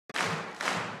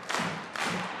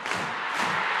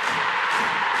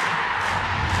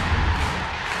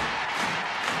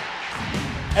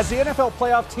As the NFL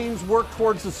playoff teams work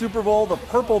towards the Super Bowl, the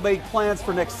Purple made plans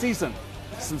for next season.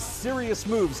 Some serious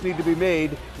moves need to be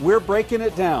made. We're breaking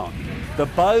it down. The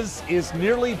buzz is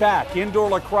nearly back. Indoor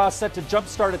lacrosse set to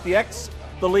jumpstart at the X.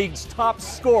 The league's top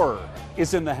scorer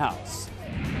is in the house.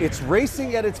 It's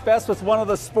racing at its best with one of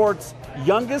the sport's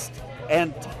youngest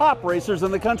and top racers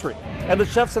in the country. And the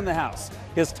chef's in the house.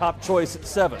 His top choice at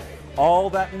 7. All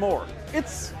that and more.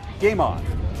 It's Game On.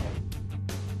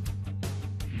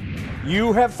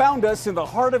 You have found us in the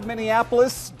heart of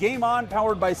Minneapolis. Game On,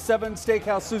 powered by 7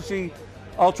 Steakhouse Sushi,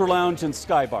 Ultralounge, and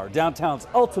Skybar, downtown's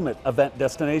ultimate event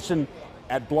destination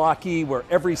at Block E, where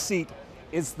every seat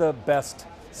is the best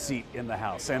seat in the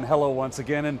house. And hello once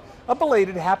again, and a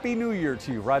belated Happy New Year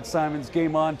to you. Rod Simon's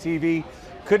Game On TV.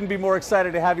 Couldn't be more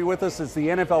excited to have you with us as the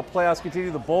NFL playoffs continue.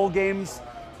 The bowl games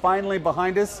finally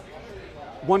behind us.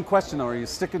 One question though, are you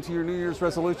sticking to your New Year's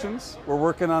resolutions? We're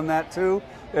working on that too.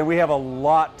 And we have a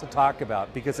lot to talk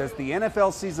about because as the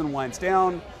NFL season winds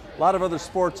down, a lot of other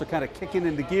sports are kind of kicking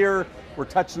into gear. We're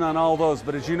touching on all those,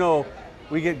 but as you know,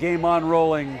 we get Game On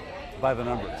rolling by the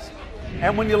numbers.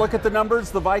 And when you look at the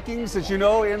numbers, the Vikings, as you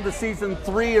know, in the season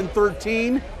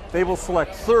 3-13, they will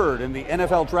select 3rd in the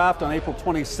NFL draft on April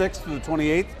 26th through the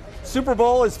 28th. Super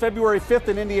Bowl is February 5th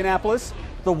in Indianapolis.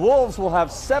 The Wolves will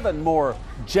have 7 more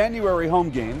January home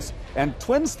games. And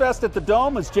Twins Fest at the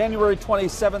Dome is January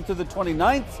 27th through the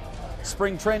 29th.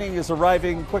 Spring training is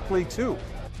arriving quickly too.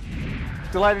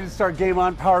 Delighted to start Game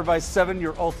On, powered by 7,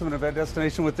 your ultimate event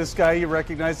destination with this guy. You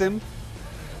recognize him?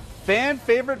 Fan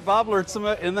favorite Bob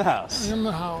Lurtsema in the house. In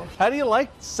the house. How do you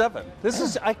like 7? This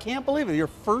is, I can't believe it, your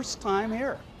first time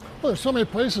here. Well, there's so many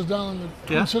places down in the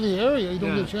Twin City area, you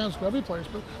don't get a chance to go every place,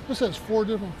 but this has 4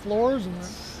 different floors, and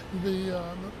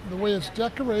the way it's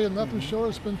decorated, nothing short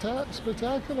of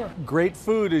spectacular. Great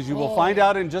food, as you will find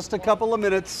out in just a couple of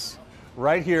minutes,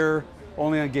 right here,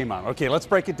 only on Game On. Okay, let's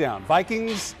break it down.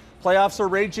 Vikings, playoffs are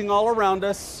raging all around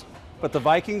us, but the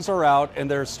Vikings are out, and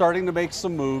they're starting to make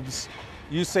some moves.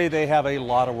 You say they have a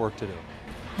lot of work to do.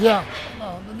 Yeah,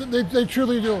 they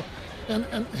truly do. And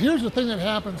here's the thing that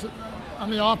happens on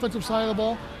the offensive side of the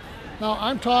ball. Now,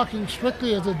 I'm talking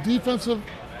strictly as a defensive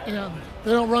end.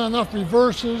 They don't run enough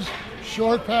reverses,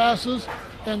 short passes,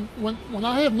 and when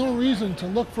I have no reason to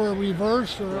look for a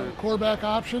reverse or a quarterback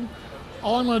option,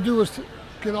 all I'm going to do is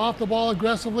get off the ball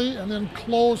aggressively and then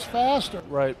close faster.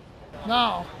 Right.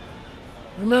 Now,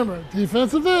 remember,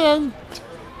 defensive end,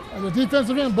 and the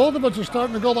defensive end, both of us are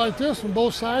starting to go like this from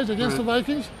both sides against the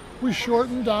Vikings. We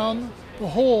shorten down the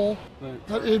hole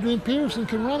that Adrian Peterson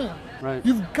can run in. Right.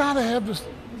 You've got to have this,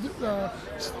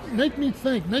 make me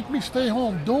think, make me stay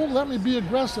home. Don't let me be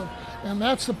aggressive. And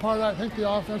that's the part I think the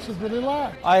offense has really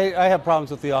lacked. I have problems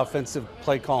with the offensive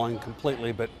play calling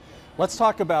completely, but let's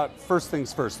talk about first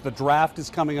things first. The draft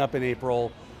is coming up in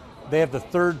April. They have the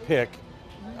 3rd pick.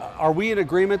 Are we in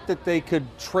agreement that they could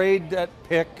trade that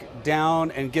pick down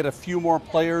and get a few more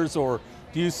players, or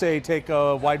do you say take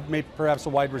a wide, maybe perhaps a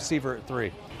wide receiver at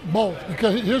 3? Both,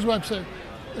 because here's what I'm saying.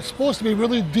 It's supposed to be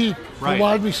really deep for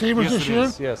wide receivers this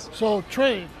year. Yes. So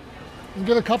trade and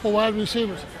get a couple wide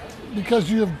receivers,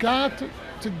 because you've got to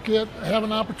have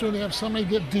an opportunity to have somebody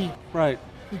get deep. Right.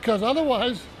 Because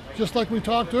otherwise, just like we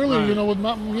talked earlier, you know, with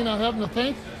me not having to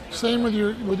think, same with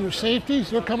your safeties.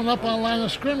 They're coming up on a line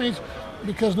of scrimmage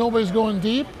because nobody's going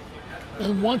deep,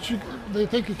 and once they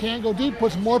think you can't go deep,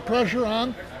 puts more pressure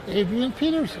on Adrian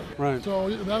Peterson. Right. So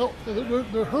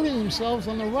they're hurting themselves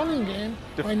on the running game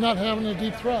by not having a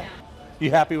deep threat. You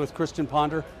happy with Christian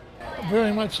Ponder?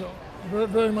 Very much so. Very,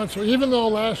 very much so. Even though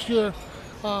last year,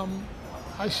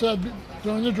 I said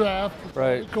during the draft,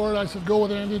 I said go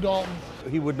with Andy Dalton.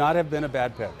 He would not have been a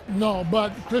bad pick. No, but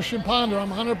Christian Ponder,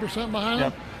 I'm 100% behind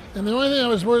him. And the only thing I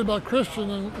was worried about Christian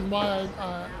and why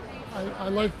I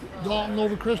liked Dalton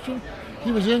over Christian,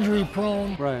 he was injury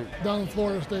prone down in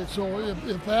Florida State. So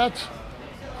if that's,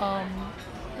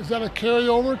 is that a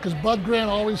carryover? Because Bud Grant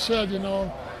always said, you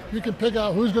know, you can pick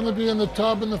out who's going to be in the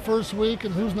tub in the first week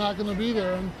and who's not going to be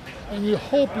there. And you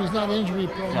hope he's not injury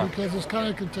prone because it's kind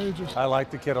of contagious. I like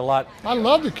the kid a lot. I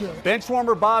love the kid.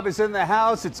 Benchwarmer Bob is in the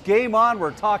house. It's Game On. We're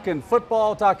talking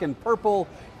football, talking purple,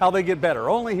 how they get better.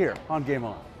 Only here on Game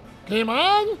On. Game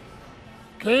On?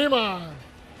 Game On.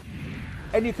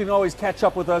 And you can always catch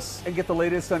up with us and get the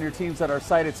latest on your teams at our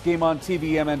site. It's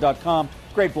GameOnTVMN.com.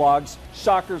 Great blogs.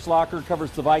 Shockers Locker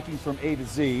covers the Vikings from A to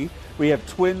Z. We have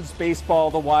Twins,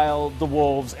 baseball, the Wild, the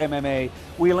Wolves, MMA.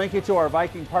 We link it to our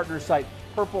Viking partner site,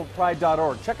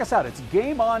 purplepride.org. Check us out. It's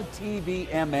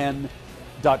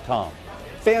GameOnTVMN.com.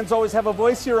 Fans always have a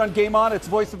voice here on Game On. It's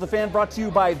Voice of the Fan, brought to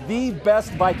you by the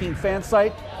best Viking fan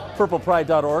site,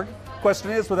 purplepride.org.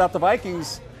 Question is, without the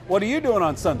Vikings, What are you doing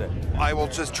on Sunday? I will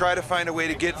just try to find a way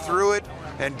to get through it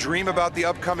and dream about the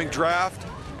upcoming draft.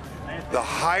 The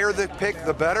higher the pick,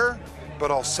 the better,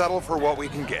 but I'll settle for what we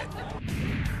can get.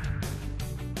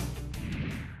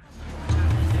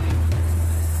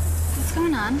 What's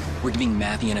going on? We're giving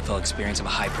Matt the NFL experience of a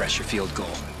high-pressure field goal.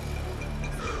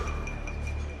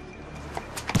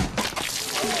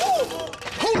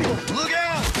 Look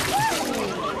out!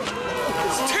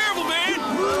 It's terrible,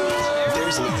 man!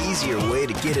 There's an easier way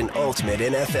to get an ultimate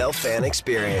NFL fan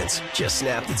experience. Just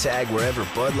snap the tag wherever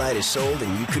Bud Light is sold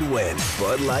and you could win.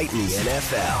 Bud Light in the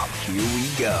NFL. Here we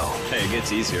go. Hey, it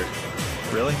gets easier.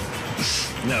 Really?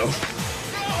 No.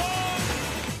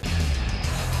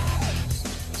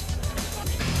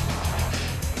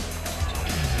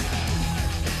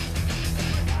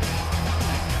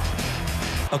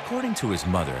 According to his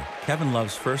mother, Kevin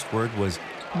Love's first word was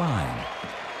mine.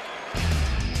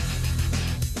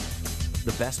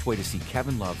 The best way to see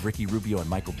Kevin Love, Ricky Rubio, and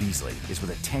Michael Beasley is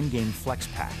with a 10-game flex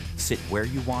pack. Sit where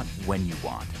you want, when you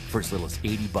want. For as little as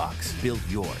 $80. Build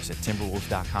yours at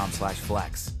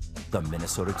timberwolves.com/flex. The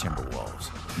Minnesota Timberwolves.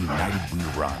 United we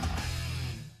run.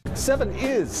 7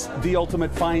 is the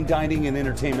ultimate fine dining and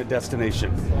entertainment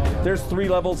destination. There's 3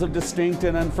 levels of distinct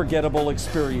and unforgettable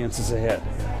experiences ahead.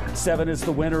 7 is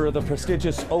the winner of the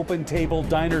prestigious Open Table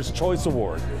Diner's Choice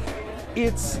Award.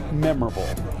 It's memorable.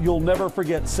 You'll never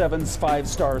forget 7's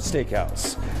 5-star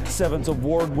steakhouse, 7's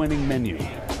award-winning menu.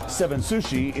 7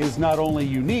 Sushi is not only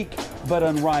unique, but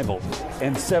unrivaled.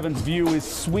 And 7's view is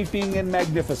sweeping and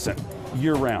magnificent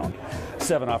year-round.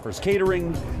 7 offers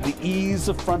catering, the ease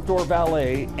of front door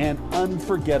valet, and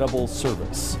unforgettable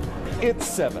service. It's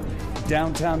 7,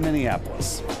 downtown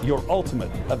Minneapolis, your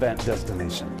ultimate event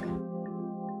destination.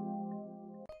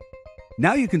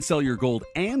 Now you can sell your gold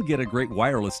and get a great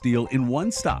wireless deal in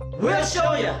one stop. We'll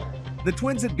show you. The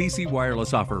twins at BC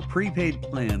Wireless offer prepaid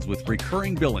plans with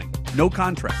recurring billing, no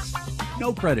contracts,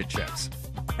 no credit checks.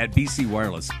 At BC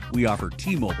Wireless, we offer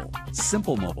T-Mobile,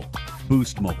 Simple Mobile,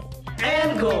 Boost Mobile,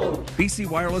 and gold. BC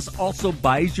Wireless also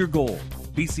buys your gold.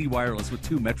 BC Wireless with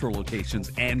 2 metro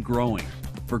locations and growing.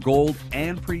 For gold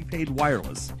and prepaid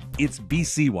wireless, it's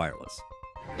BC Wireless.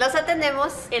 Los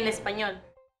atendemos en español.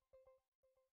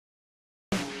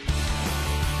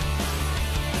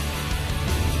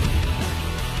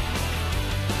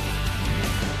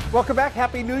 Welcome back.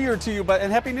 Happy New Year to you,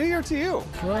 and Happy New Year to you.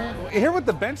 Right. Here with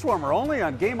the bench warmer, only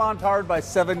on Game On, powered by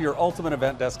 7, your ultimate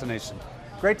event destination.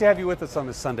 Great to have you with us on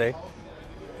this Sunday.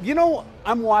 You know,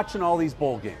 I'm watching all these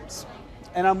bowl games,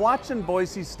 and I'm watching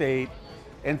Boise State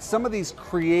and some of these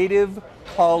creative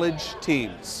college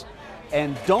teams.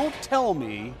 And don't tell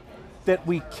me that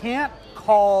we can't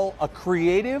call a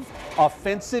creative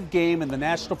offensive game in the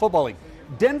National Football League.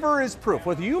 Denver is proof,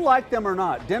 whether you like them or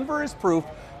not, Denver is proof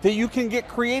that you can get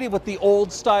creative with the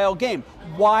old style game.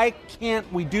 Why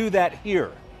can't we do that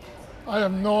here? I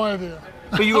have no idea.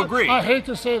 But you agree? I hate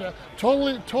to say that.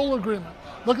 Total agreement.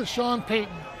 Look at Sean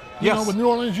Payton. You Yes. know, with New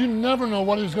Orleans, you never know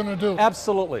what he's going to do.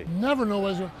 Absolutely. Never know what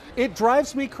he's going to do. It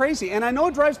drives me crazy, and I know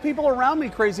it drives people around me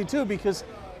crazy too, because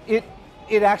it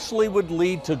actually would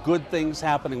lead to good things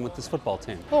happening with this football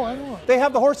team. Oh, I know. They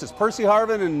have the horses, Percy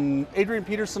Harvin and Adrian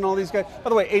Peterson, all these guys.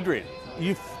 By the way, Adrian,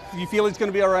 you feel he's going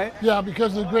to be all right? Yeah,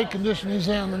 because of the great condition he's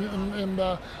in, and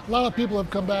a lot of people have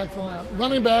come back from that.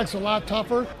 Running back's a lot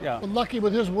tougher, but lucky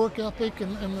with his work ethic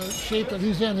and the shape that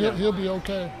he's in, he'll be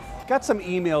okay. Got some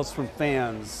emails from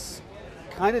fans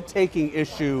kind of taking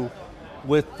issue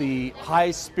with the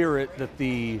high spirit that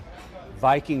the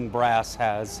Viking brass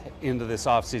has into this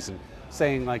offseason,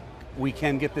 saying like, we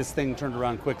can get this thing turned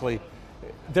around quickly.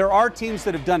 There are teams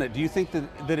that have done it. Do you think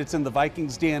that it's in the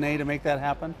Vikings' DNA to make that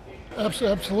happen?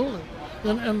 Absolutely.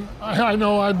 And I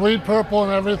know I bleed purple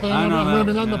and everything. I'm going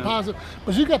to be nothing but positive.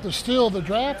 But you got to steal the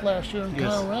draft last year in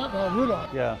Kyle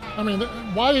Rudolph. Yeah. I mean,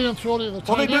 why didn't you throw it at the time?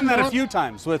 Well, they've done that a few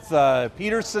times with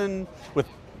Peterson, with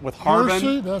Harvin.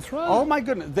 Percy, that's right. Oh my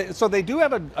goodness! So they do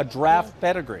have a draft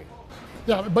pedigree.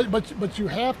 Yeah, but you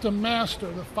have to master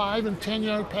the 5 and 10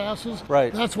 yard passes.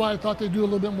 Right. That's why I thought they'd do a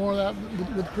little bit more of that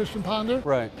with Christian Ponder.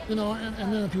 Right. You know,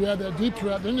 and then if you add that deep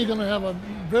threat, then you're going to have a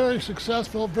very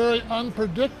successful, very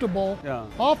unpredictable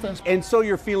offense. And so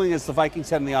your feeling is the Vikings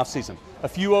head in the offseason. A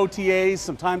few OTAs,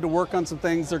 some time to work on some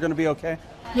things, they're going to be okay?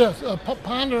 Yes,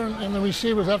 Ponder and the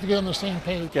receivers have to get on the same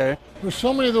page. Okay. There's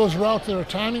so many of those routes that are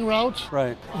timing routes.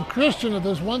 Right. And Christian, if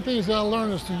there's one thing he's got to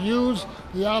learn is to use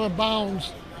the out of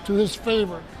bounds to his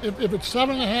favor. If it's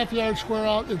 7.5 yards square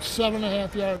out, it's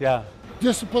 7.5 yards. Yeah.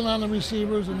 Discipline on the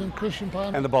receivers, and then Christian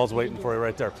Ponder. And the ball's waiting for you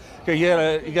right there. Okay,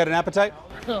 you got an appetite?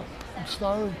 Yeah, I'm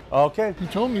starving. Okay. You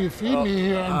told me you'd feed me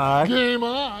here. Game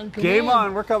on. Game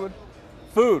on, we're coming.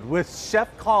 Food with Chef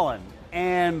Colin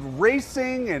and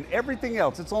racing and everything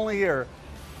else. It's only here.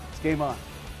 It's Game On.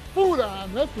 Food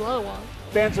on, that's what I want.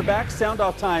 Fans are back. Sound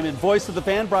Off Time and Voice of the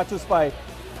Fan brought to us by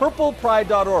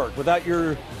purplepride.org. Without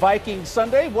your Viking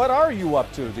Sunday, what are you up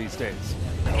to these days?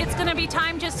 It's going to be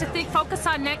time just to focus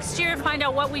on next year, find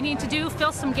out what we need to do,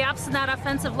 fill some gaps in that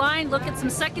offensive line, look at some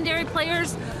secondary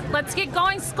players. Let's get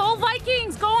going. Skol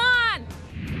Vikings, go on!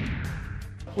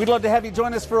 We'd love to have you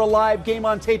join us for a live Game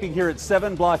On taping here at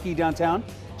 7 Block E downtown.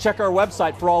 Check our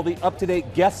website for all the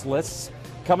up-to-date guest lists.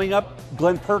 Coming up,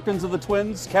 Glenn Perkins of the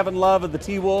Twins, Kevin Love of the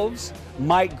T-Wolves,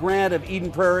 Mike Grant of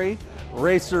Eden Prairie,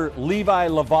 racer Levi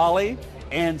Lavallee,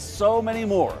 and so many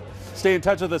more. Stay in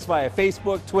touch with us via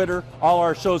Facebook, Twitter. All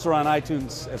our shows are on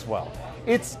iTunes as well.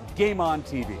 It's Game On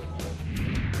TV.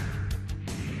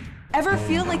 Ever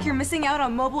feel like you're missing out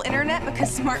on mobile internet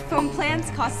because smartphone plans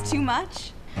cost too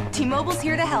much? T-Mobile's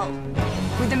here to help.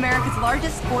 With America's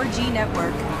largest 4G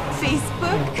network,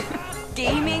 Facebook,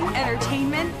 gaming,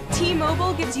 entertainment,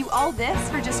 T-Mobile gives you all this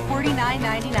for just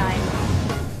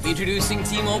 $49.99. Introducing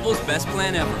T-Mobile's best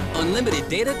plan ever. Unlimited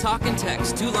data, talk, and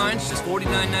text. 2 lines, just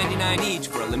 $49.99 each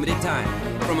for a limited time.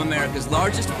 From America's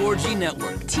largest 4G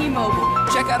network. T-Mobile.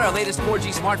 Check out our latest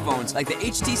 4G smartphones like the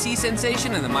HTC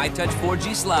Sensation and the MyTouch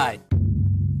 4G Slide.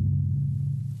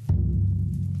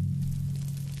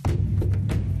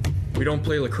 We don't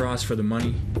play lacrosse for the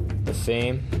money, the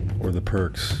fame, or the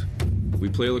perks. We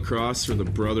play lacrosse for the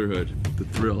brotherhood, the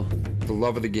thrill, the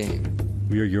love of the game.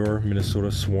 We are your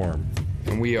Minnesota Swarm.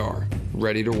 And we are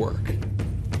ready to work.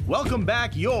 Welcome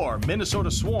back your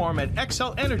Minnesota Swarm at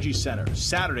XL Energy Center,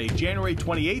 Saturday, January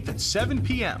 28th at 7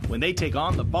 p.m. when they take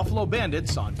on the Buffalo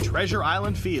Bandits on Treasure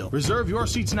Island Field. Reserve your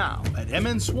seats now at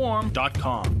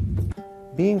mnswarm.com.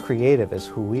 Being creative is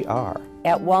who we are.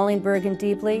 At Wallingberg and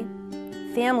Deeply,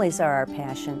 families are our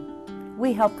passion.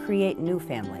 We help create new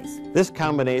families. This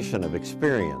combination of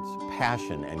experience,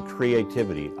 passion, and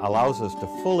creativity allows us to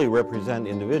fully represent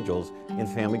individuals in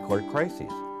family court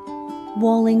crises.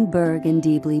 Wallingberg and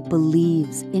Deeply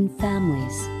believes in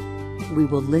families. We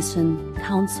will listen,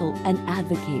 counsel, and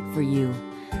advocate for you.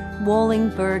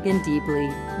 Wallingberg and Deeply,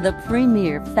 the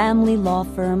premier family law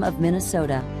firm of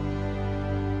Minnesota.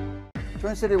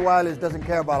 Twin City Wireless doesn't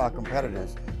care about our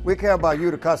competitors. We care about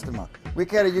you, the customer. We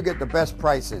care that you get the best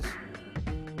prices.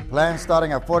 Plans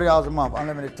starting at $40 a month,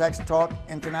 unlimited text, talk,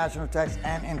 international text,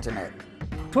 and internet.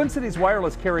 Twin Cities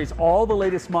Wireless carries all the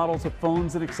latest models of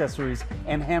phones and accessories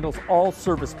and handles all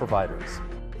service providers.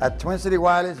 At Twin City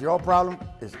Wireless, your problem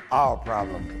is our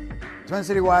problem. Twin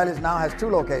City Wireless now has 2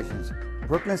 locations,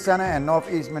 Brooklyn Center and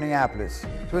Northeast Minneapolis.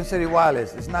 Twin City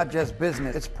Wireless, it's not just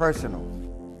business, it's personal.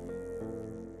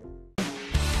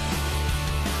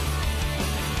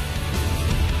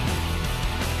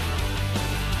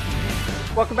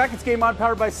 Welcome back. It's Game On,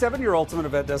 powered by 7, your ultimate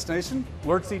event destination.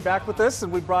 Lurtsema back with us,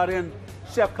 and we brought in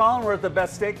Chef Colin. We're at the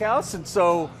Best Steakhouse, and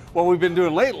so what we've been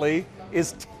doing lately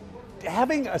is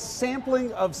having a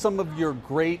sampling of some of your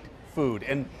great food.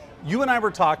 And you and I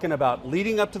were talking about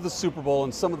leading up to the Super Bowl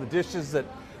and some of the dishes that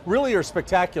really are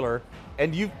spectacular,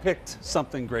 and you've picked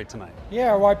something great tonight.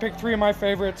 Yeah, well, I picked 3 of my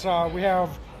favorites. We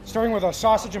have, starting with a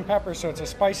sausage and pepper, so it's a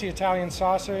spicy Italian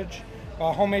sausage,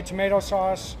 homemade tomato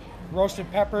sauce,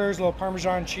 roasted peppers, a little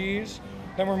Parmesan cheese.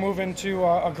 Then we're moving to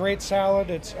a great salad.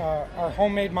 It's our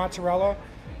homemade mozzarella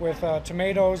with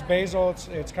tomatoes, basil.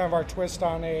 It's kind of our twist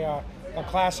on a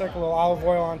classic, a little olive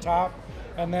oil on top.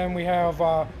 And then we have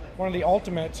one of the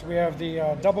ultimates. We have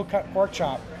the double cut pork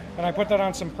chop. And I put that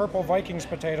on some purple Vikings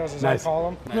potatoes, as Nice. I call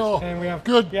them. No, and we have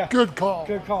good call.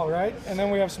 Good call, right? And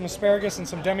then we have some asparagus and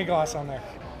some demi-glace on there.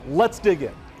 Let's dig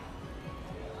in.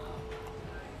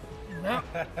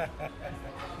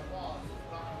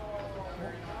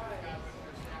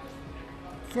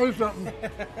 Say something.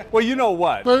 Well, you know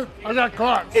what? I got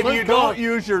caught. If you don't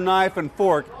use your knife and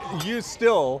fork,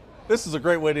 this is a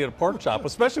great way to get a pork chop,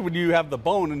 especially when you have the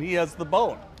bone and he has the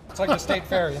bone. It's like the state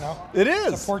fair, you know? It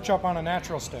is. It's a pork chop on a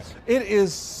natural stick. It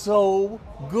is so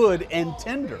good and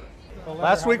tender.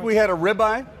 Last week we had a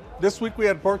ribeye. This week we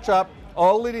had pork chop,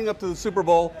 all leading up to the Super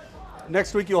Bowl.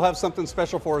 Next week you'll have something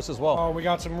special for us as well. Oh, we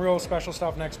got some real special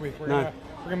stuff next week. We're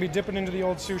gonna be dipping into the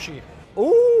old sushi.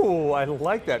 Ooh, I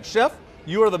like that. Chef,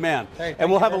 you are the man. Hey,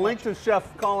 and we'll have a link to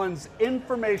Chef Colin's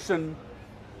information,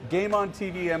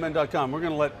 GameOnTVMN.com. We're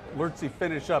going to let Lurtsy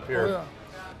finish up here. Oh, yeah.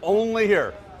 Only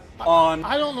here on...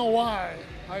 I don't know why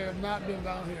I have not been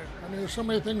down here. I mean, there's so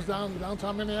many things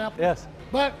downtown Minneapolis. Yes.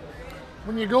 But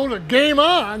when you go to Game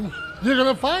On, you're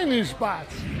going to find these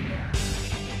spots.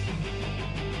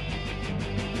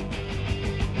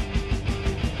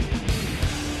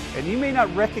 And you may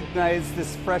not recognize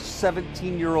this fresh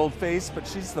 17-year-old face, but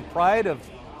she's the pride of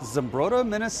Zumbrota,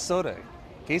 Minnesota.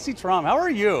 Casey Trom, how are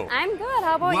you? I'm good.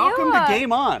 How about you? Welcome to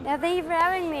Game On. Yeah, thank you for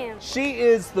having me. She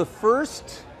is the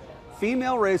first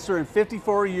female racer in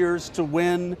 54 years to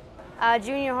win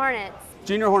Junior Hornets.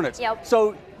 Junior Hornets. Yep.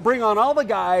 So bring on all the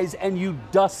guys and you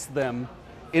dust them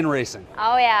in racing.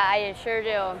 Oh yeah, I sure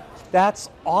do. That's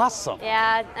awesome.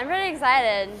 Yeah, I'm pretty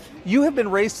excited. You have been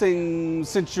racing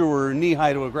since you were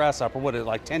knee-high to a grasshopper. What,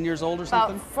 like 10 years old or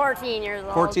something? About 14 years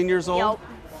old. 14 years old? Yep.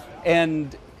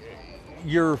 And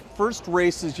your first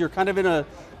races, you're kind of in a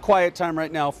quiet time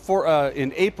right now.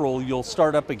 In April, you'll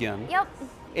start up again. Yep.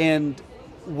 And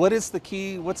what is the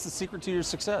key, what's the secret to your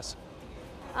success?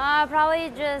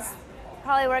 Probably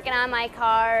working on my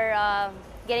car,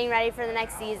 getting ready for the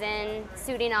next season,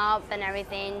 suiting up and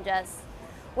everything, just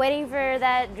waiting for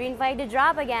that green flag to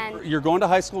drop again. You're going to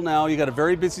high school now, you got a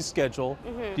very busy schedule.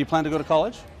 Mm-hmm. Do you plan to go to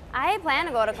college? I plan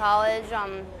to go to college.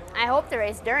 I hope to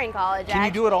race during college. Can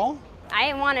you do it all?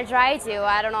 I want to try to.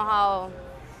 I don't know how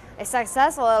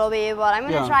successful it'll be, but I'm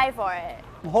going to try for it.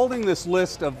 I'm holding this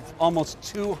list of almost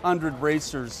 200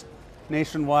 racers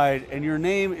nationwide, and your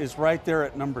name is right there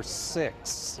at number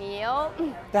 6. Yep.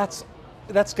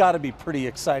 That's got to be pretty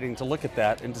exciting to look at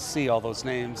that and to see all those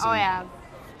names. Oh, yeah.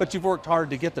 But you've worked hard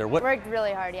to get there. Worked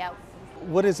really hard, yeah.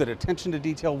 What is it? Attention to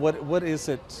detail? What is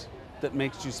it that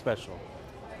makes you special?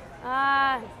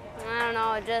 I don't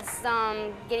know, just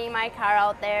getting my car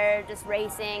out there, just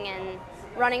racing and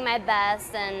running my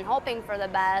best and hoping for the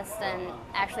best and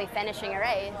actually finishing a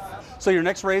race. So your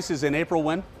next race is in April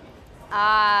when?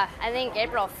 I think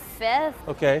April 5th.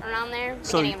 Okay. Around there,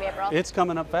 So beginning of April. it's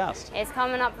coming up fast. It's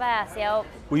coming up fast, yep.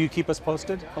 Will you keep us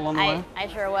posted along the way? I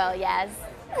sure will, yes.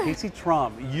 Casey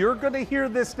Trom, you're going to hear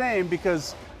this name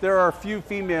because there are few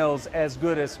females as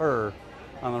good as her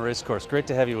on the race course. Great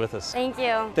to have you with us. Thank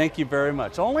you. Thank you very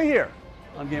much. Only here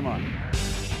on Game On.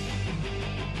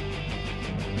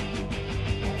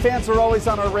 Fans are always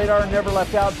on our radar, never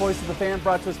left out. Voice of the Fan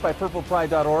brought to us by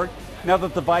purplepride.org. Now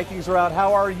that the Vikings are out,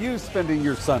 how are you spending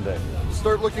your Sunday?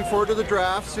 Start looking forward to the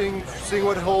draft, seeing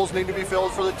what holes need to be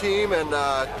filled for the team, and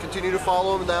continue to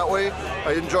follow them that way.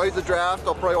 I enjoyed the draft.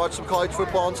 I'll probably watch some college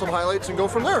football and some highlights and go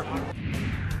from there.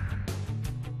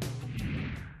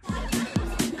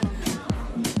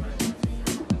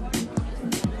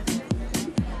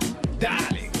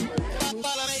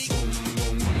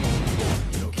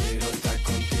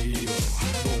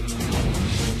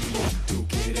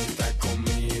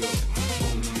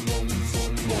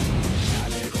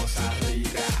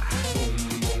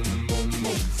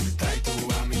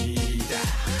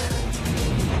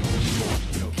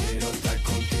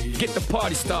 Get the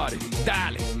party started.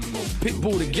 Dale.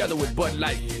 Pitbull together with Bud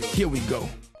Light. Here we go.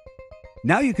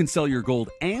 Now you can sell your gold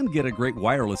and get a great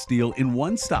wireless deal in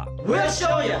one stop. We'll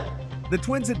show you. The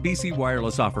twins at BC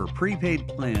Wireless offer prepaid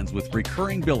plans with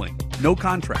recurring billing, no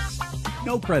contracts,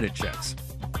 no credit checks.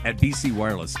 At BC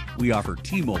Wireless, we offer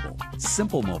T-Mobile,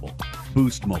 Simple Mobile,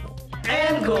 Boost Mobile,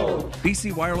 and gold.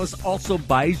 BC Wireless also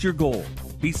buys your gold.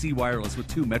 BC Wireless with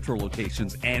 2 metro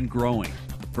locations and growing.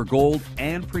 For gold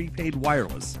and prepaid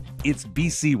wireless, it's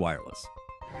BC Wireless.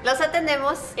 Los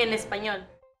atendemos en español.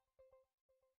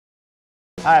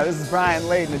 Hi, this is Brian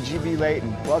Layton of GB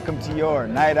Layton. Welcome to your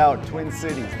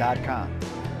nightout.twincities.com.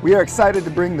 We are excited to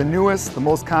bring the newest, the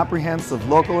most comprehensive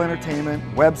local entertainment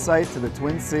website to the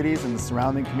Twin Cities and the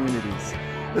surrounding communities.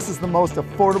 This is the most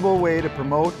affordable way to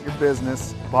promote your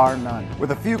business, bar none.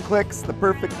 With a few clicks, the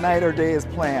perfect night or day is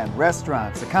planned.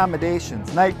 Restaurants,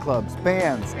 accommodations, nightclubs,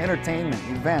 bands, entertainment,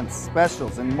 events,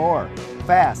 specials, and more.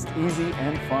 Fast, easy,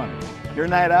 and fun. Your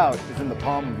night out is in the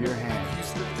palm of your hand.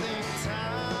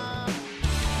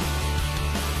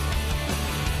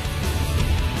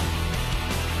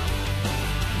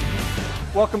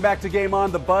 Welcome back to Game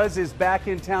On. The Buzz is back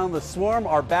in town. The Swarm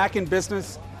are back in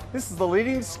business. This is the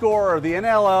leading scorer of the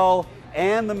NLL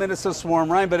and the Minnesota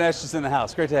Swarm. Ryan Benesch is in the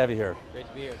house. Great to have you here. Great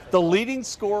to be here. The leading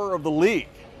scorer of the league.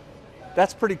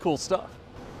 That's pretty cool stuff.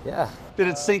 Yeah. Did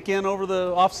it sink in over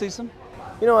the offseason?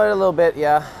 You know what, a little bit,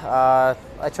 yeah.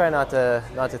 I try not to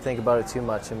think about it too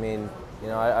much. I mean, you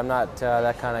know, I'm not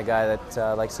that kind of guy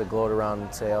that likes to gloat around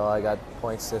and say, oh, I got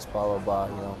points, this, blah, blah, blah,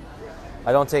 you know.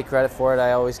 I don't take credit for it.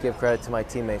 I always give credit to my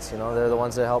teammates, you know. They're the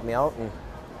ones that help me out, and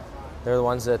they're the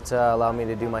ones that allow me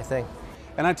to do my thing.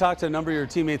 And I talked to a number of your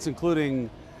teammates,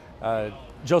 including Joe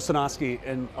Sanoski,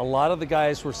 and a lot of the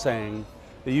guys were saying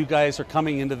that you guys are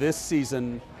coming into this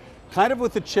season kind of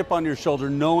with a chip on your shoulder,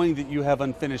 knowing that you have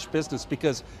unfinished business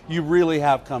because you really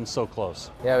have come so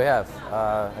close. Yeah, we have.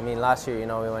 I mean, last year, you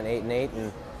know, we went 8-8,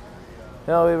 and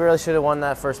No, we really should have won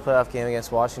that first playoff game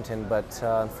against Washington, but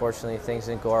unfortunately things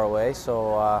didn't go our way.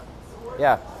 So,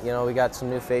 yeah, we got some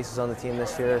new faces on the team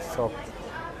this year. So,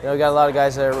 we got a lot of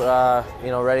guys that are,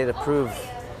 ready to prove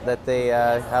that they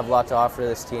have a lot to offer to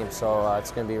this team. So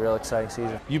it's going to be a real exciting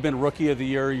season. You've been Rookie of the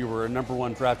Year. You were a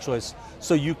 #1 draft choice.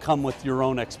 So you come with your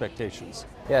own expectations.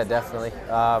 Yeah, definitely.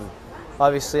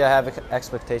 Obviously, I have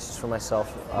expectations for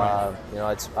myself.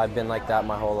 I've been like that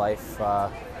my whole life.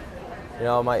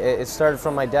 It started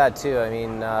from my dad too. I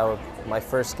mean, my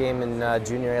first game in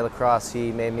Junior A lacrosse,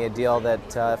 he made me a deal that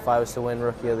if I was to win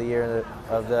Rookie of the Year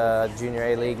of the Junior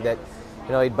A league, that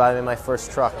he'd buy me my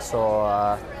first truck. So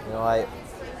I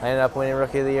ended up winning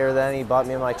Rookie of the Year. Then he bought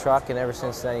me my truck, and ever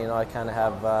since then, I kind of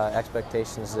have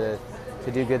expectations to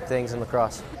do good things in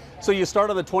lacrosse. So you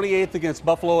start on the 28th against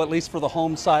Buffalo, at least for the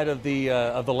home side of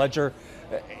the ledger,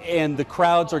 and the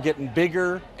crowds are getting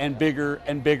bigger and bigger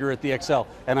and bigger at the XL,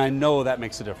 and I know that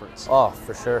makes a difference. Oh,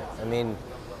 for sure. I mean,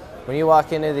 when you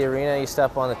walk into the arena, you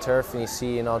step on the turf, and you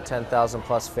see 10,000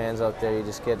 plus fans out there. You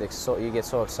just get so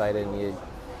excited, and you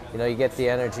get the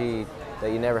energy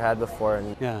that you never had before,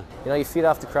 and you feed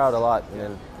off the crowd a lot,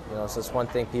 and so it's one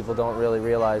thing people don't really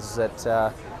realize is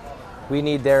that we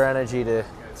need their energy to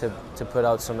put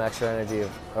out some extra energy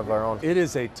of our own. It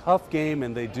is a tough game,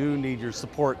 and they do need your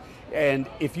support. And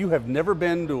if you have never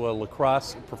been to a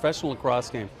professional lacrosse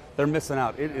game, they're missing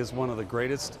out. It is one of the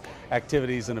greatest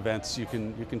activities and events you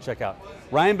can check out.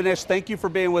 Ryan Benesch, thank you for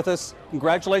being with us.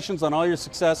 Congratulations on all your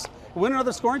success. Win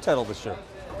another scoring title this year.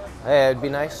 Hey, it'd be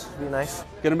nice. It'd be nice.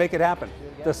 Gonna make it happen.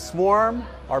 The Swarm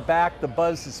are back. The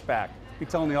buzz is back. We'll be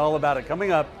telling you all about it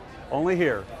coming up, only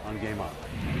here on Game On.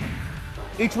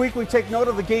 Each week we take note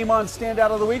of the Game On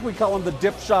standout of the week. We call them the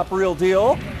Dip Shop Real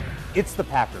Deal. It's the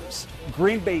Packers.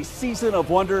 Green Bay's season of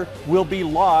wonder will be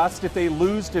lost if they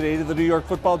lose today to the New York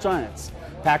Football Giants.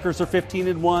 Packers are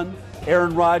 15-1.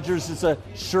 Aaron Rodgers is a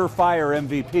surefire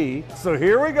MVP. So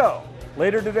here we go.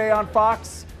 Later today on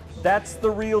Fox, that's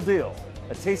the real deal.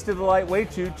 A taste of the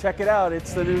lightweight too. Check it out.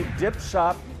 It's the new Dip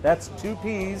Shop. That's 2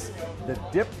 P's,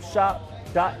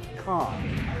 thedipshop.com.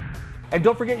 And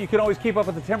don't forget, you can always keep up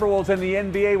with the Timberwolves and the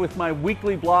NBA with my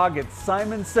weekly blog at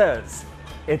Simon Says.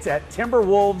 It's at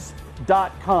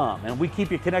timberwolves.com, and we keep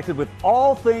you connected with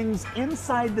all things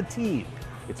inside the team.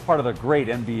 It's part of the great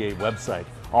NBA website,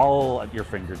 all at your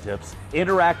fingertips.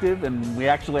 Interactive, and we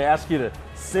actually ask you to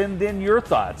send in your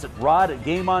thoughts at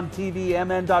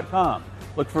rod@gameontvmn.com.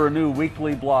 Look for a new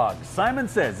weekly blog. Simon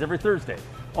Says every Thursday,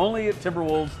 only at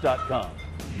timberwolves.com.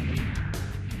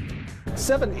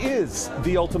 7 is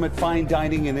the ultimate fine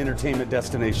dining and entertainment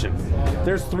destination.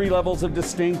 There's 3 levels of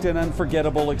distinct and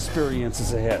unforgettable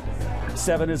experiences ahead.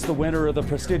 7 is the winner of the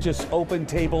prestigious Open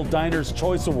Table Diner's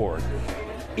Choice Award.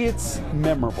 It's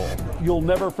memorable. You'll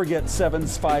never forget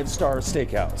 7's 5-star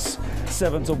steakhouse,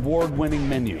 7's award-winning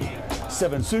menu.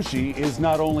 7 Sushi is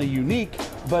not only unique,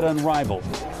 but unrivaled.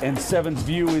 And 7's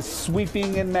view is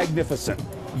sweeping and magnificent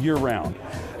year-round.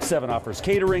 7 offers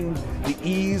catering, the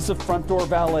ease of front door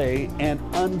valet, and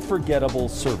unforgettable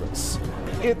service.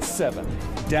 It's 7,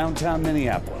 downtown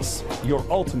Minneapolis, your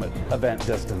ultimate event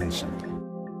destination.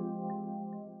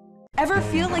 Ever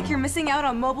feel like you're missing out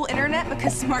on mobile internet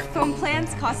because smartphone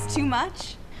plans cost too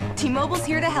much? T-Mobile's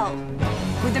here to help.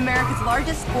 With America's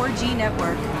largest 4G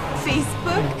network,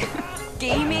 Facebook,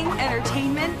 gaming,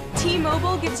 entertainment,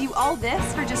 T-Mobile gives you all this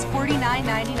for just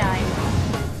 $49.99.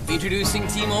 Introducing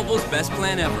T-Mobile's best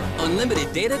plan ever.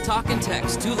 Unlimited data, talk, and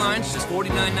text. 2 lines, just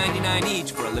 $49.99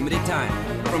 each for a limited time.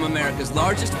 From America's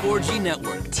largest 4G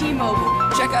network.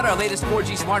 T-Mobile. Check out our latest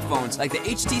 4G smartphones like the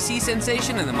HTC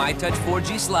Sensation and the MyTouch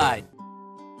 4G Slide.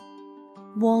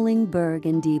 Wallingberg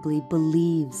and Diebly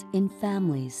believes in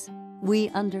families. We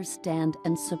understand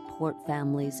and support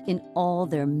families in all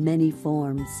their many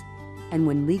forms. And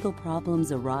when legal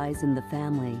problems arise in the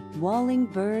family,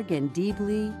 Wallingberg and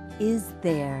Diebly is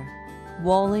there.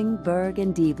 Wallingberg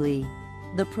and Diebly,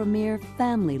 the premier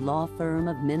family law firm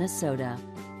of Minnesota.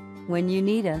 When you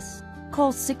need us,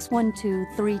 call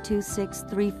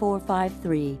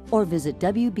 612-326-3453 or visit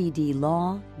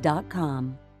wbdlaw.com.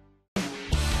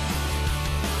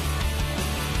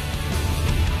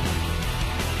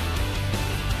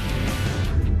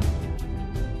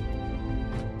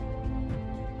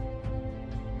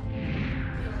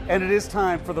 And it is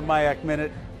time for the MIAC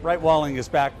Minute. Wright Walling is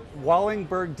back.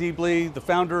 Wallingberg Diebly, the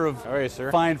founder of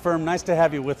Fine Firm. Nice to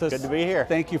have you with us. Good to be here.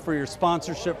 Thank you for your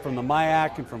sponsorship from the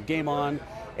MIAC and from Game On.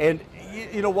 And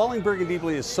Wallingberg and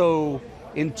Diebly is so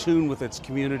in tune with its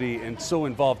community and so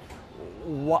involved.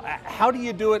 How do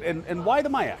you do it, and why the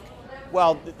MIAC?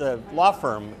 Well, the law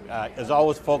firm is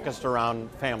always focused around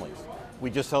families. We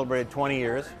just celebrated 20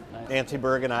 years. Nice. Nancy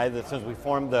Berg and I, that since we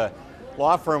formed the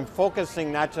law firm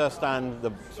focusing not just on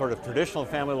the sort of traditional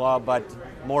family law, but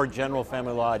more general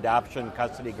family law, adoption,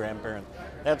 custody, grandparents,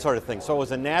 that sort of thing. So it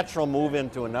was a natural move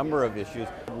into a number of issues.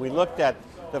 We looked at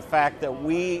the fact that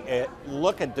we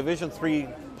look at Division III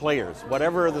players,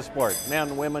 whatever the sport,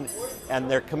 men, women,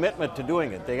 and their commitment to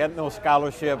doing it. They get no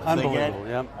scholarships.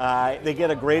 Unbelievable, they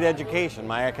get a great education.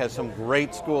 Mayak has some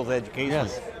great schools education.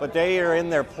 Yes. But they are in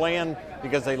there playing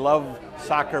because they love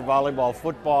soccer, volleyball,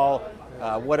 football,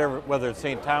 whatever, whether it's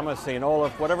St. Thomas, St.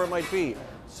 Olaf, whatever it might be.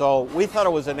 So we thought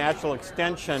it was a natural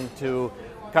extension to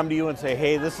come to you and say,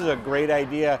 hey, this is a great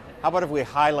idea. How about if we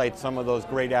highlight some of those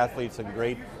great athletes and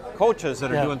great coaches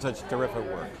that are doing such terrific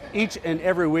work? Each and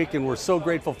every week, and we're so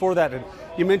grateful for that. And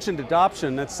you mentioned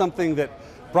adoption. That's something that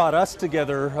brought us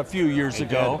together a few years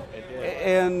ago.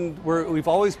 And we've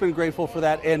always been grateful for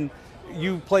that. And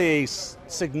you play a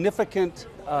significant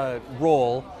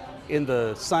role in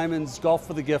the Simons Golf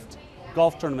for the Gift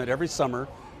golf tournament every summer.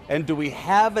 And do we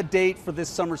have a date for this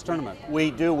summer's tournament? We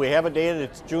do. We have a date.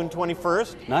 It's June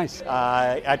 21st. Nice.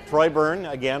 At Troy Burn.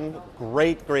 Again,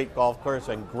 great golf course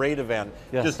and great event.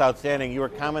 Yes. Just outstanding. You were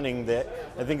commenting that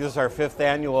I think this is our 5th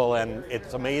annual, and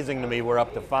it's amazing to me we're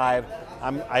up to 5.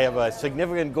 I have a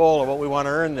significant goal of what we want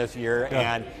to earn this year,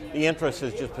 and the interest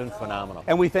has just been phenomenal.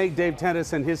 And we thank Dave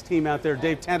Tentis and his team out there.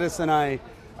 Dave Tentis and I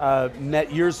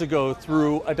met years ago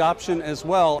through adoption as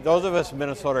well. Those of us in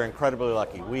Minnesota are incredibly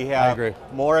lucky. We have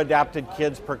more adopted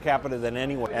kids per capita than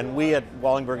anyone. And we at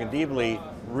Wallingberg and Diebly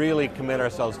really commit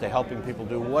ourselves to helping people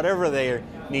do whatever their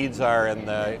needs are in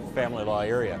the family law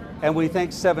area. And we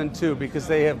thank Seven too, because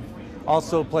they have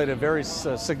also played a very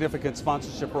significant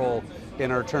sponsorship role in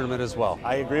our tournament as well.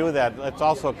 I agree with that. Let's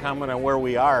also comment on where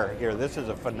we are here. This is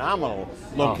a phenomenal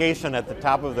location at the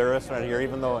top of the restaurant here.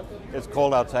 Even though it's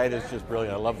cold outside, it's just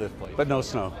brilliant. I love this place. But no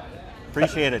snow.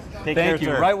 Appreciate it. Take care, Thank you.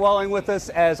 sir. Wright Walling with us,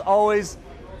 as always,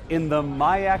 in the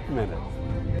Mayak Minute.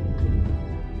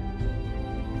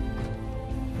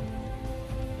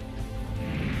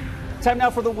 Time now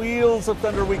for the Wheels of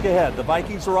Thunder week ahead. The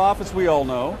Vikings are off, as we all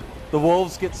know. The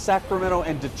Wolves get Sacramento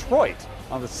and Detroit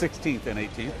on the 16th and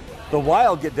 18th. The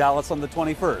Wild get Dallas on the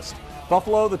 21st.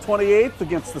 Buffalo the 28th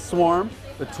against the Swarm.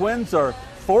 The Twins are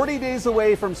 40 days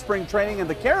away from spring training, and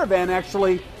the Caravan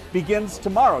actually begins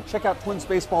tomorrow. Check out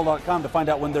twinsbaseball.com to find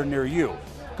out when they're near you.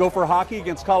 Gopher hockey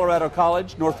against Colorado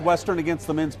College. Northwestern against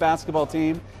the men's basketball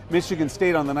team. Michigan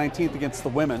State on the 19th against the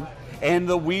women. And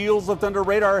the Wheels of Thunder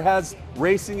Radar has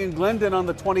racing in Glendon on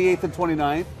the 28th and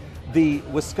 29th. The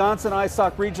Wisconsin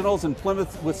ISOC Regionals in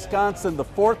Plymouth, Wisconsin, the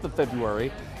 4th of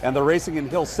February, and the racing in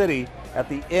Hill City at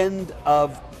the end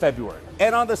of February.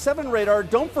 And on the 7 Radar,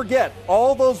 don't forget,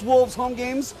 all those Wolves home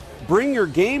games, bring your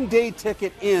game day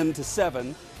ticket in to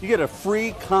 7. You get a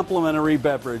free complimentary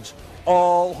beverage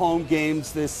all home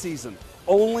games this season,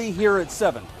 only here at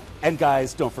 7. And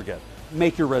guys, don't forget,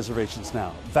 make your reservations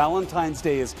now. Valentine's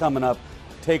Day is coming up.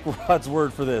 Take Rod's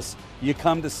word for this. You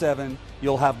come to 7,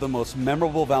 you'll have the most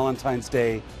memorable Valentine's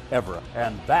Day ever.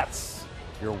 And that's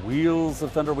your Wheels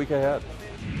of Thunder week ahead.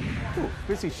 Ooh,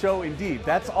 busy show indeed.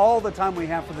 That's all the time we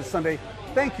have for this Sunday.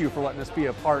 Thank you for letting us be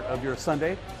a part of your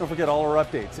Sunday. Don't forget all our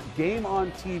updates at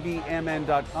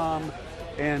GameOnTVMN.com,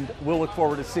 and we'll look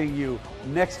forward to seeing you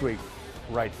next week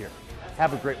right here.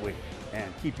 Have a great week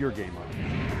and keep your game on.